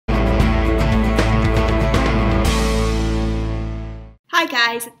Hi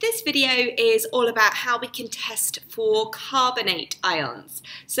guys, this video is all about how we can test for carbonate ions,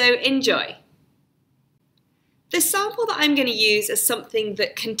 so enjoy. The sample that I'm going to use as something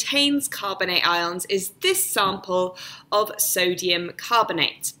that contains carbonate ions is this sample of sodium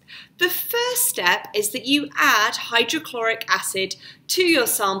carbonate. The first step is that you add hydrochloric acid to your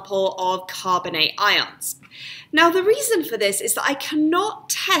sample of carbonate ions. Now the reason for this is that I cannot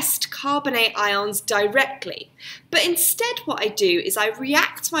test carbonate ions directly, but instead what I do is I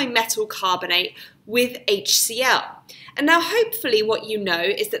react my metal carbonate with HCl. And now hopefully what you know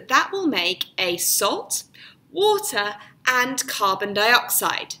is that that will make a salt, water and carbon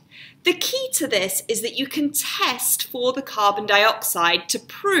dioxide. The key to this is that you can test for the carbon dioxide to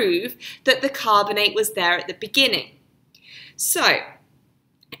prove that the carbonate was there at the beginning. So,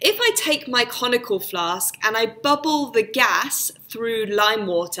 if I take my conical flask and I bubble the gas through lime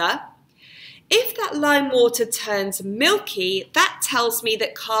water, if that lime water turns milky, that tells me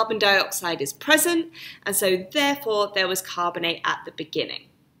that carbon dioxide is present, and so therefore there was carbonate at the beginning.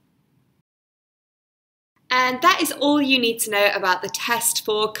 And that is all you need to know about the test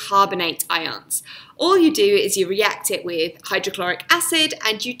for carbonate ions. All you do is you react it with hydrochloric acid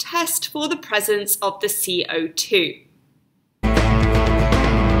and you test for the presence of the CO2.